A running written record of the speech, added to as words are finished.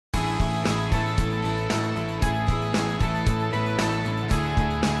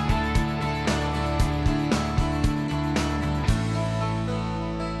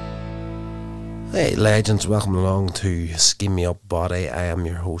Hey legends, welcome along to Skin Me Up Body. I am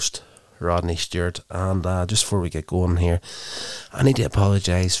your host, Rodney Stewart, and just before we get going here, I need to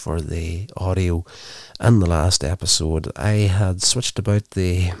apologise for the audio in the last episode. I had switched about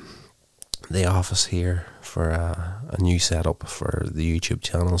the office here for a new setup for the YouTube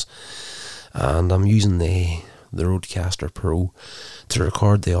channels, and I'm using the Rodecaster Pro to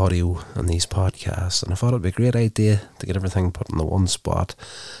record the audio on these podcasts, and I thought it'd be a great idea to get everything put in the one spot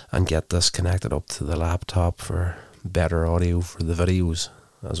and get this connected up to the laptop for better audio for the videos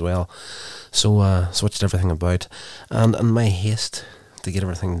as well. So switched everything about, and in my haste to get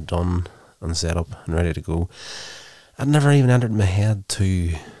everything done and set up and ready to go, I'd never even entered my head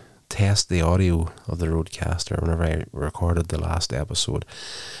to test the audio of the Rodecaster whenever I recorded the last episode.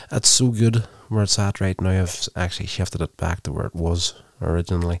 It's so good where it's at right now. I've actually shifted it back to where it was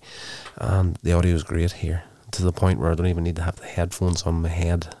originally, and the audio is great here, to the point where I don't even need to have the headphones on my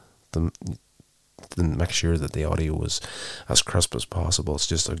head to make sure that the audio was as crisp as possible. It's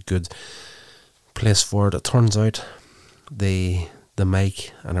just a good place for it. It turns out the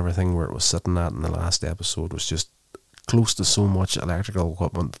mic and everything where it was sitting at in the last episode was just close to so much electrical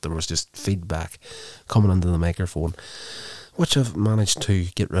equipment that there was just feedback coming into the microphone, which I've managed to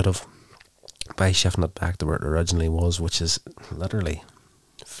get rid of by shifting it back to where it originally was, which is literally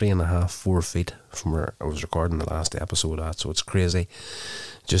 3.5-4 feet from where I was recording the last episode at. So it's crazy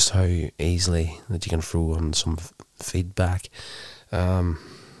just how easily that you can throw on some feedback. I'll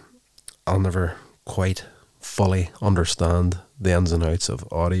never quite fully understand the ins and outs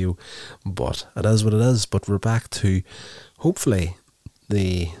of audio, but it is what it is. But we're back to hopefully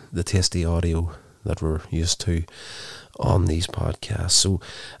the tasty audio that we're used to on these podcasts. So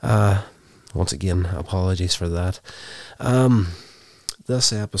once again, apologies for that.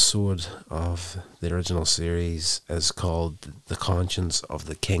 This episode of the original series is called The Conscience of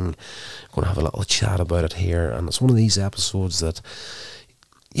the King. I'm going to have a little chat about it here, and it's one of these episodes that,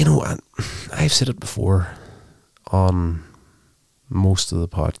 you know, I've said it before on most of the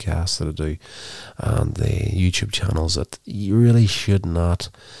podcasts that I do and the YouTube channels, that you really should not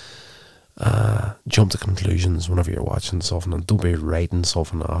jump to conclusions whenever you're watching something, and don't be writing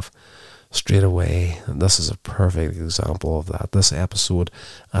something off straight away. And this is a perfect example of that. This episode,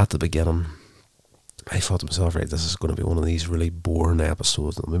 at the beginning, I thought to myself, right, this is going to be one of these really boring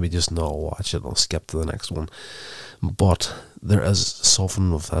episodes, and maybe just not watch it and I'll skip to the next one. But there is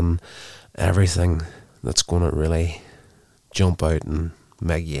something within everything that's going to really jump out and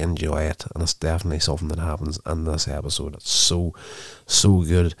make you enjoy it, and it's definitely something that happens in this episode. It's so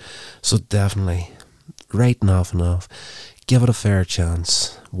good. So definitely, right enough, give it a fair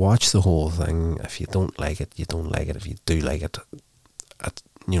chance, watch the whole thing. If you don't like it, you don't like it. If you do like it,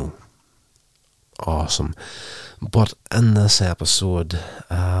 awesome. But in this episode,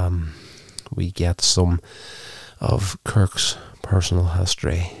 we get some of Kirk's personal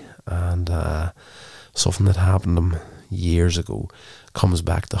history, and something that happened to him years ago comes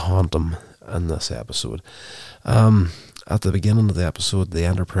back to haunt him in this episode. At the beginning of the episode, the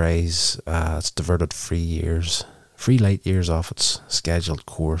Enterprise, it's diverted 3 light years off its scheduled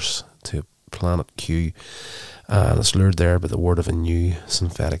course to Planet Q, and it's lured there by the word of a new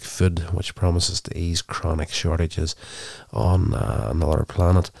synthetic food which promises to ease chronic shortages on another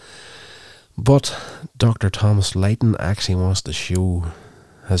planet. But Dr. Thomas Layton actually wants to show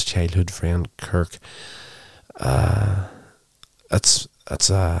his childhood friend Kirk. It's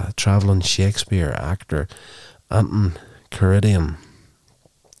a travelling Shakespeare actor, Anton Caridian.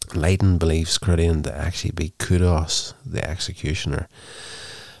 Layton believes Caridian to actually be Kudos, the executioner.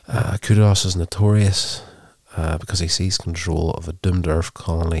 Kudos is notorious because he seized control of a doomed Earth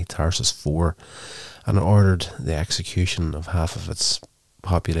colony, Tarsus 4, and ordered the execution of half of its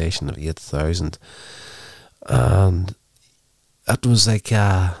population of 8,000. And it was like,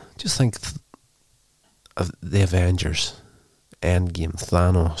 just think of the Avengers, Endgame,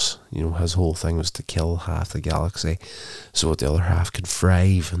 Thanos. His whole thing was to kill half the galaxy so that the other half could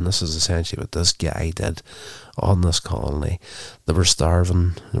thrive, and this is essentially what this guy did on this colony. They were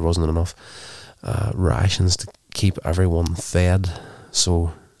starving, there wasn't enough rations to keep everyone fed,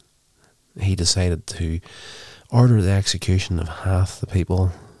 so he decided to order the execution of half the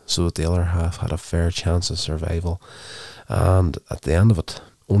people so that the other half had a fair chance of survival. And at the end of it,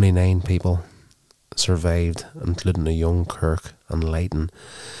 only 9 people survived, including a young Kirk and Layton.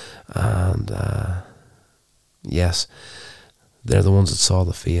 And yes, they're the ones that saw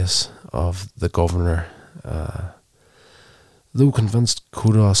the face of the governor. Though convinced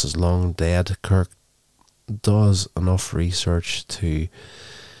Kudos is long dead, Kirk does enough research to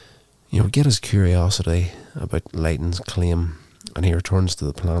get his curiosity about Layton's claim and he returns to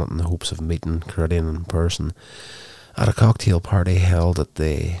the planet in the hopes of meeting Caridian in person. At a cocktail party held at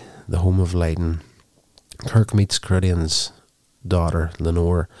the home of Leyden, Kirk meets Caridian's daughter,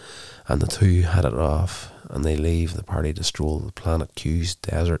 Lenore, and the two head it off, and they leave the party to stroll the planet Q's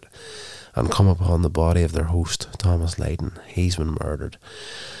desert and come upon the body of their host, Thomas Leyden. He's been murdered.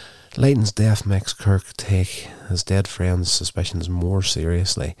 Leyden's death makes Kirk take his dead friend's suspicions more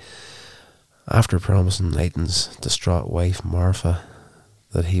seriously. After promising Leyden's distraught wife, Martha,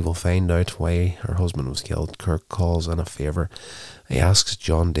 that he will find out why her husband was killed, Kirk calls in a favour. He asks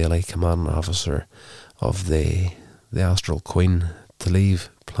John Daly, commanding officer of the Astral Queen, to leave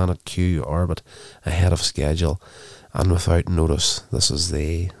Planet Q orbit ahead of schedule and without notice. This is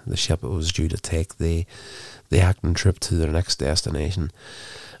the ship that was due to take the acting trip to their next destination.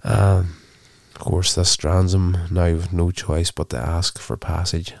 Of course, this strands him now with no choice but to ask for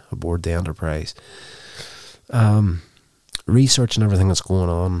passage aboard the Enterprise. Researching everything that's going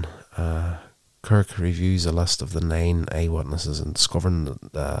on, Kirk reviews a list of the 9 eyewitnesses and discovering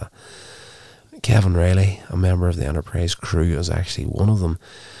that Kevin Riley, a member of the Enterprise crew, is actually one of them.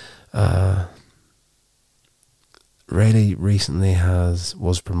 Riley recently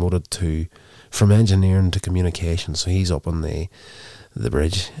was promoted from engineering to communication, so he's up on the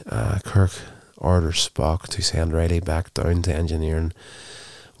bridge. Kirk orders Spock to send Riley back down to engineering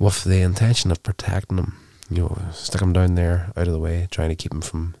with the intention of protecting him. Stick him down there out of the way, trying to keep him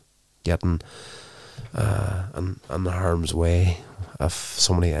from getting in the harm's way if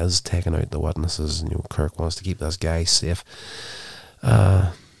somebody is taking out the witnesses. Kirk wants to keep this guy safe.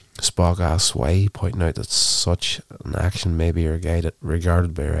 Spock asks why, pointing out that such an action may be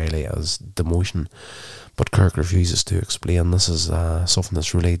regarded by Riley as demotion, but Kirk refuses to explain. This is something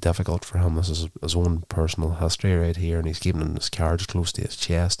that's really difficult for him. This is his own personal history right here, and he's keeping his cards close to his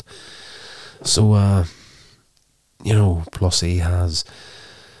chest. So, plus he has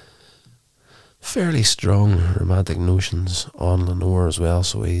fairly strong romantic notions on Lenore as well,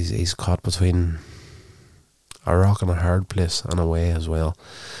 so he's caught between a rock and a hard place in a way as well.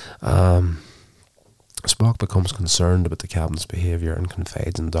 Spock becomes concerned about the captain's behaviour and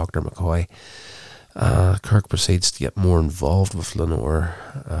confides in Dr. McCoy. Kirk proceeds to get more involved with Lenore.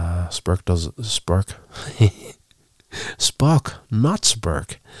 Spock, not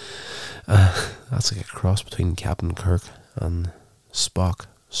Spurk. That's like a cross between Captain Kirk and Spock.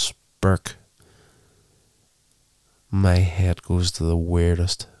 Spurk. My head goes to the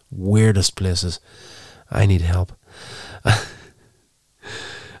weirdest places. I need help.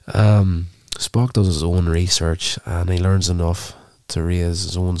 Spock does his own research and he learns enough to raise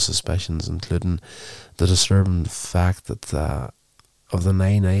his own suspicions, including the disturbing fact that of the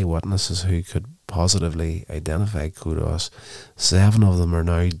 9 eyewitnesses who could positively identify Kudos, 7 of them are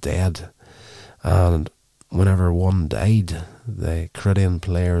now dead, and whenever one died, the Caridian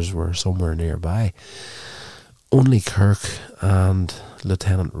players were somewhere nearby. Only Kirk and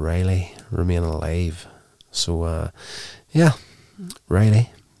Lieutenant Riley remain alive. So, Riley,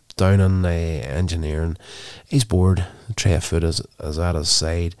 down in engineering, he's bored. A tray of food is at his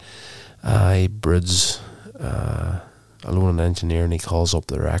side. He broods alone in engineering. He calls up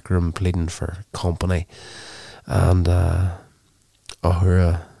the rec room, pleading for company. And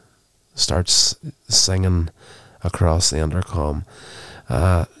Uhura starts singing across the intercom.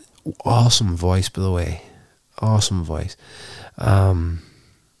 Awesome voice, by the way. Awesome voice.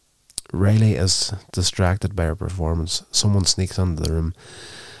 Riley is distracted by her performance. Someone sneaks into the room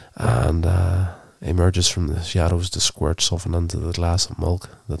and emerges from the shadows to squirt something into the glass of milk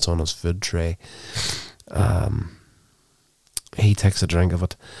that's on his food tray. He takes a drink of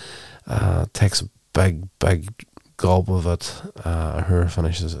it, takes a big gulp of it. Uhura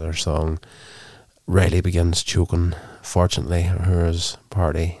finishes her song. Riley begins choking. Fortunately, Uhura's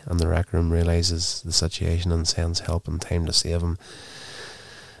party and the rec room realises the situation and sends help in time to save him.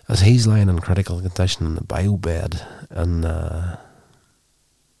 As he's lying in critical condition in the bio bed in the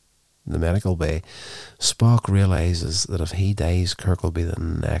medical bay, Spock realises that if he dies, Kirk will be the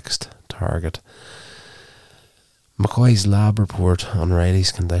next target. McCoy's lab report on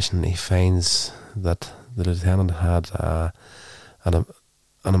Riley's condition, he finds that the lieutenant had an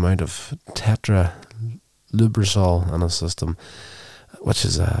amount of tetralubrizol in his system, which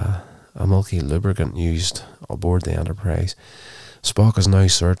is a milky lubricant used aboard the Enterprise. Spock is now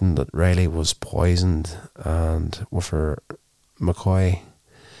certain that Riley was poisoned, and with her McCoy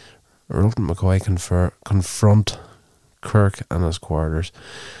confront Kirk in his quarters.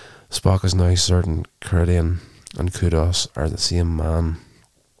 Spock is now certain Caridian and Kudos are the same man,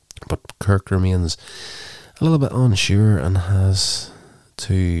 but Kirk remains a little bit unsure and has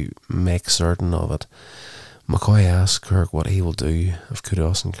to make certain of it. McCoy asks Kirk what he will do if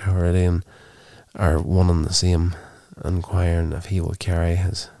Kudos and Caridian are one and the same, inquiring if he will carry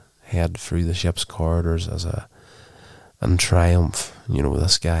his head through the ship's corridors in triumph.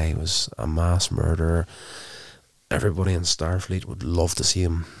 This guy was a mass murderer. Everybody in Starfleet would love to see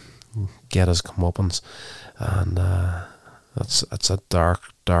him get his comeuppance, and it's a dark,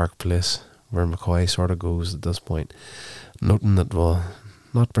 dark place where McCoy sort of goes at this point, noting that will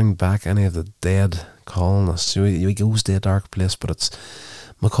not bring back any of the dead colonists. He goes to a dark place, but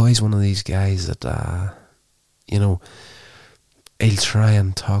McCoy's one of these guys that he'll try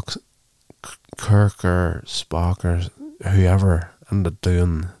and talk Kirk or Spock or whoever into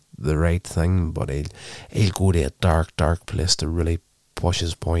doing the right thing, but he'll go to a dark, dark place to really push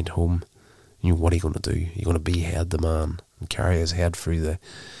his point home. What are you going to do? You're going to behead the man and carry his head through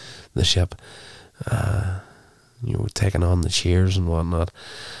the ship, taking on the cheers and whatnot.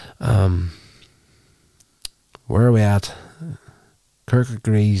 Where are we at? Kirk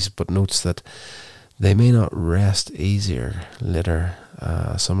agrees, but notes that they may not rest easier later.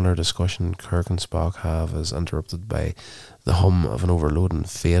 A similar discussion Kirk and Spock have is interrupted by the hum of an overloading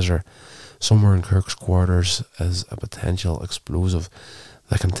phaser. Somewhere in Kirk's quarters is a potential explosive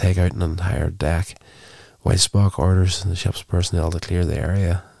that can take out an entire deck. While Spock orders the ship's personnel to clear the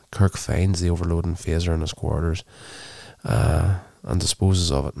area, Kirk finds the overloading phaser in his quarters and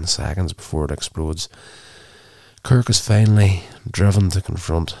disposes of it in seconds before it explodes. Kirk is finally driven to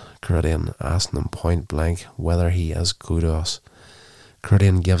confront Caridian, asking him point blank whether he is Kudos.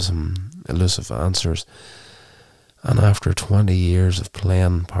 Caridian gives him elusive answers, and after 20 years of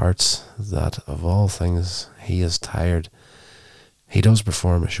playing parts that, of all things, he is tired, he does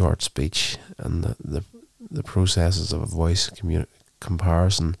perform a short speech, and the processes of a voice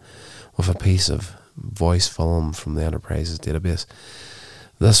comparison with a piece of voice film from the Enterprise's database.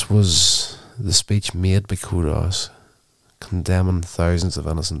 This was the speech made by Kudos, condemning thousands of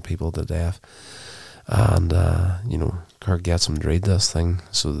innocent people to death. And, Kirk gets him to read this thing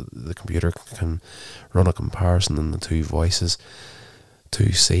so that the computer can run a comparison in the two voices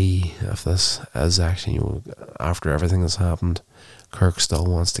to see if this is actually, after everything has happened, Kirk still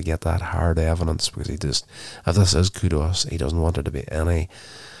wants to get that hard evidence, because if this is Kudos, he doesn't want there to be any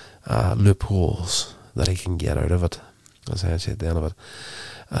loopholes that he can get out of it, essentially at the end of it.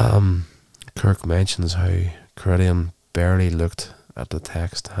 Kirk mentions how Caridian barely looked at the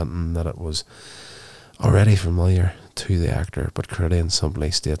text, hinting that it was already familiar to the actor, but Caridian simply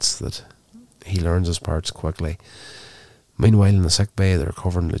states that he learns his parts quickly. Meanwhile, in the sickbay, the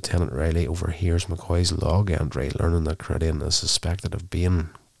recovering Lieutenant Riley overhears McCoy's log entry, learning that Caridian is suspected of being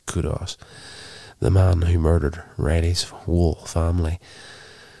Kudos, the man who murdered Riley's whole family.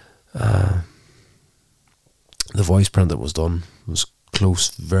 The voice print that was done was close,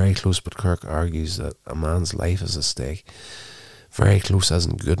 very close, but Kirk argues that a man's life is at stake. Very close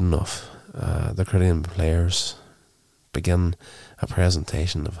isn't good enough. The Caridian players begin a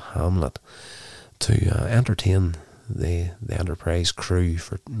presentation of Hamlet to entertain the Enterprise crew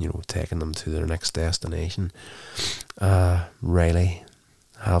for taking them to their next destination. Riley,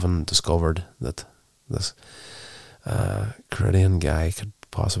 having discovered that this Caridian guy could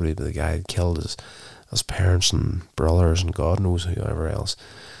possibly be the guy who killed his parents and brothers and God knows whoever else,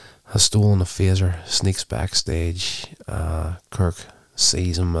 has stolen a phaser, sneaks backstage. Kirk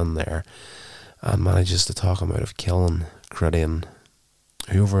sees him in there and manages to talk him out of killing Caridian,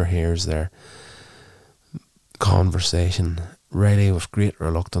 who overhears their conversation. Riley, with great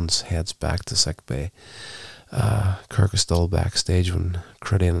reluctance, heads back to sickbay. Kirk is still backstage when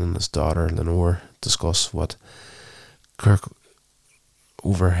Caridian and his daughter Lenore discuss what Kirk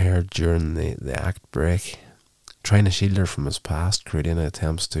overheard during the act break. Trying to shield her from his past, Caridian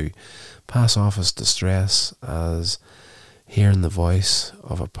attempts to pass off his distress as hearing the voice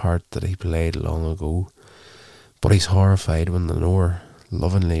of a part that he played long ago. But he's horrified when Lenore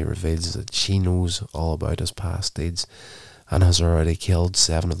lovingly reveals that she knows all about his past deeds and has already killed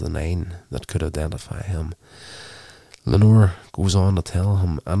 7 of the 9 that could identify him. Lenore goes on to tell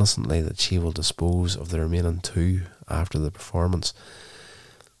him innocently that she will dispose of the remaining 2 after the performance.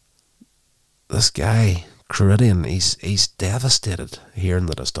 This guy, Caridian, he's devastated hearing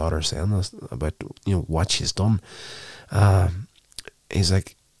that his daughter's saying this about what she's done. He's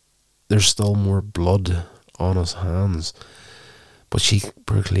like, there's still more blood on his hands, but she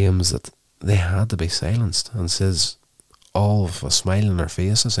proclaims that they had to be silenced, and says, all of a smile on her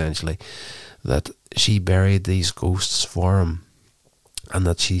face essentially, that she buried these ghosts for him and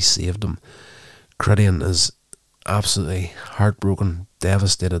that she saved them. Caridian is absolutely heartbroken,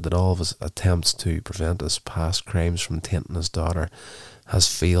 devastated that all of his attempts to prevent his past crimes from tainting his daughter has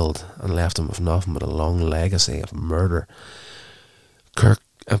failed and left him with nothing but a long legacy of murder. Kirk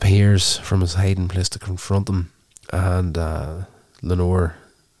appears from his hiding place to confront him, and Lenore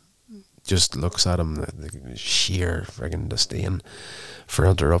just looks at him, the sheer friggin' disdain for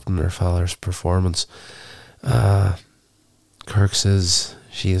interrupting her father's performance. Kirk says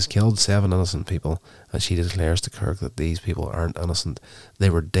she has killed 7 innocent people, and she declares to Kirk that these people aren't innocent. They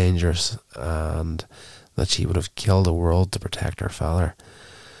were dangerous, and that she would have killed the world to protect her father.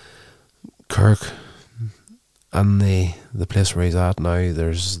 Kirk, and the place where he's at now,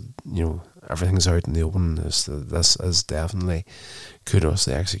 there's, everything's out in the open. This is definitely Kudos,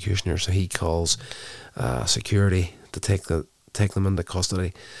 the executioner. So he calls security to take them into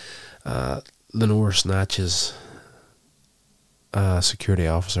custody. Lenore snatches security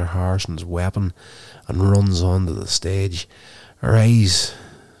officer Harrison's weapon and runs onto the stage. Her eyes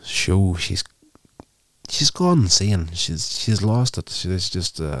show she's gone insane. She's lost it. She's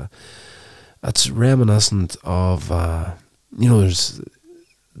just it's reminiscent of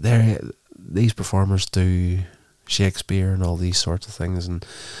these performers do Shakespeare and all these sorts of things, and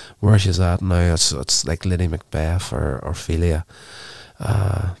where she's at now, it's like Lady Macbeth or Ophelia.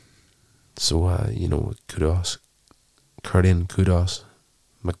 Kudos, Curdian, Kudos,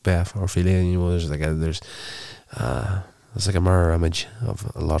 Macbeth, Ophelia. There's like a mirror image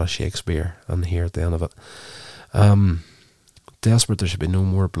of a lot of Shakespeare, and here at the end of it, desperate there should be no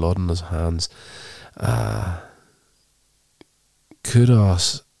more blood in his hands.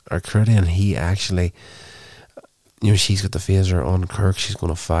 Kudos, or Curdian, he actually, she's got the phaser on Kirk. She's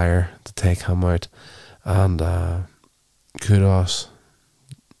going to fire to take him out, and Kudos,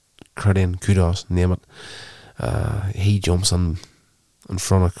 name it. He jumps in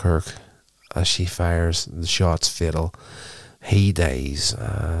front of Kirk as she fires. The shot's fatal. He dies.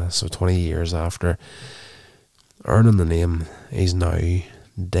 So 20 years after earning the name, he's now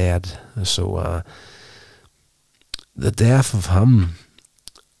dead. So the death of him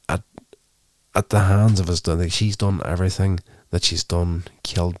at the hands of his done. She's done everything that she's done,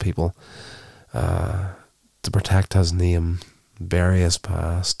 killed people to protect his name, bury his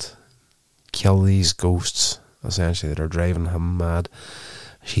past, kill these ghosts essentially that are driving him mad.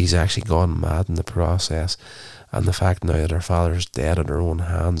 She's actually gone mad in the process, and the fact now that her father's dead at her own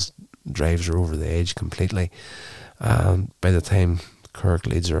hands drives her over the edge completely. And by the time Kirk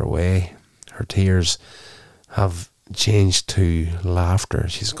leads her away, her tears have changed to laughter.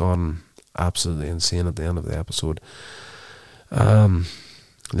 She's gone absolutely insane at the end of the episode.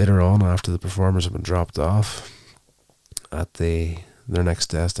 Later on, after the performers have been dropped off at their next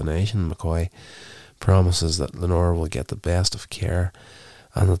destination, McCoy promises that Lenore will get the best of care,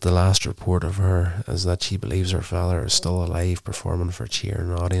 and that the last report of her is that she believes her father is still alive, performing for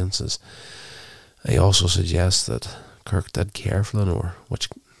cheering audiences. He also suggests that Kirk did care for Lenore, which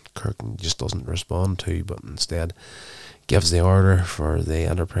Kirk just doesn't respond to, but instead gives the order for the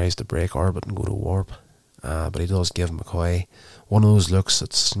Enterprise to break orbit and go to warp. But he does give McCoy one of those looks.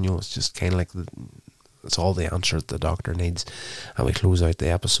 It's just kind of like it's all the answer that the Doctor needs, and we close out the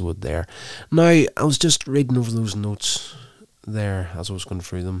episode there. Now, I was just reading over those notes there as I was going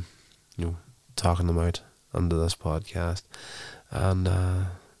through them, talking them out under this podcast, and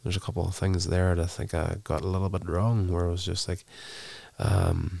there's a couple of things there that I think I got a little bit wrong, where I was just like,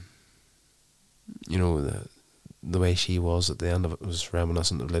 the way she was at the end of it was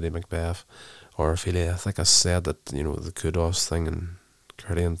reminiscent of Lady Macbeth or Ophelia. I think I said that, the Kudos thing and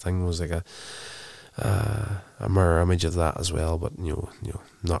Curdian thing was like a mirror image of that as well, but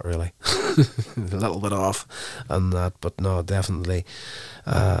not really. A little bit off on that, but no, definitely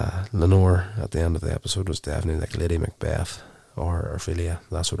Lenore at the end of the episode was definitely like Lady Macbeth or Ophelia.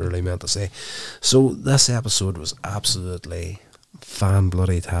 That's what I really meant to say. So this episode was absolutely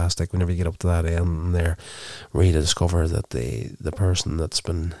fan-bloody-tastic. Whenever you get up to that end there, where you discover that the person that's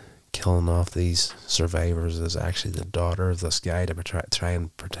been killing off these survivors is actually the daughter of this guy to try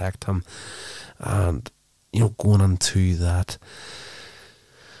and protect him, and going into that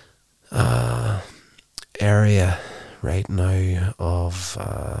area right now of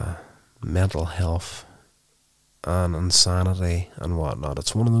mental health and insanity and whatnot.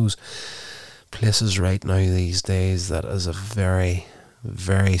 It's one of those places right now these days that is a very,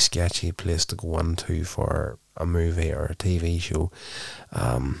 very sketchy place to go into for a movie or a TV show.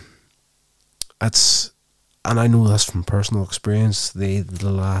 And I know this from personal experience. The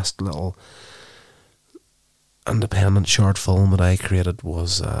last little independent short film that I created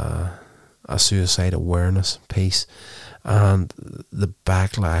was a suicide awareness piece, and the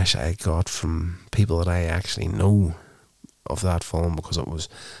backlash I got from people that I actually know of that film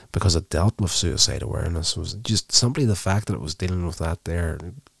because it dealt with suicide awareness. It was just simply the fact that it was dealing with that there,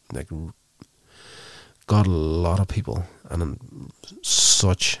 like, got a lot of people and in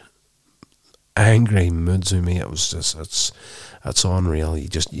such angry moods with me. It was just it's unreal.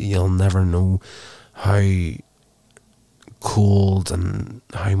 You'll never know how cold and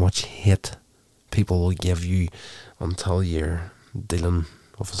how much hate people will give you until you're dealing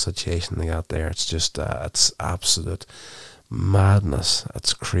with a situation like that there. It's just it's absolute madness.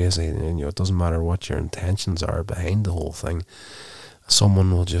 It's crazy. And, it doesn't matter what your intentions are behind the whole thing.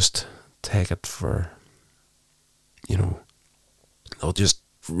 Someone will just take it for, they'll just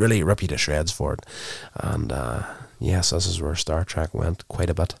really rip you to shreds for it. And yes, this is where Star Trek went quite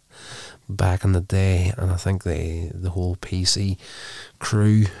a bit back in the day, and I think the whole PC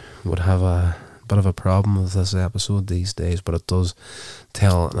crew would have a bit of a problem with this episode these days, but it does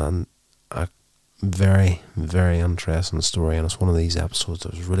tell a very, very interesting story, and it's one of these episodes I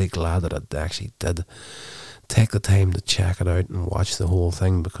was really glad that I actually did take the time to check it out and watch the whole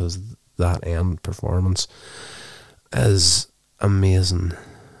thing, because that end performance is amazing.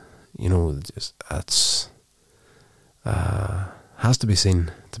 It's has to be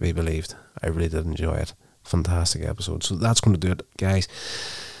seen to be believed. I really did enjoy it. Fantastic episode. So that's going to do it, guys.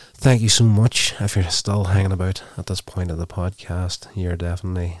 Thank you so much. If you're still hanging about at this point of the podcast, you're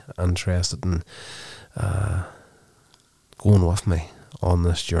definitely interested in going with me on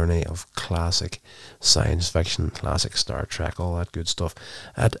this journey of classic science fiction, classic Star Trek, all that good stuff.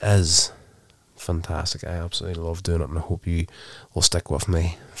 It is fantastic. I absolutely love doing it, and I hope you will stick with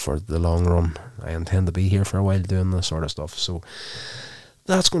me for the long run. I intend to be here for a while doing this sort of stuff. So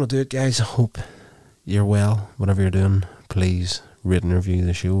that's going to do it, guys. I hope you're well. Whatever you're doing, please rate and review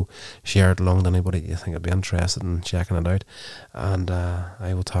the show. Share it along to anybody you think would be interested in checking it out. And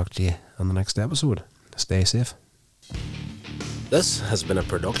I will talk to you on the next episode. Stay safe. This has been a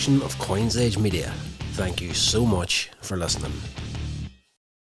production of Coins Age Media. Thank you so much for listening.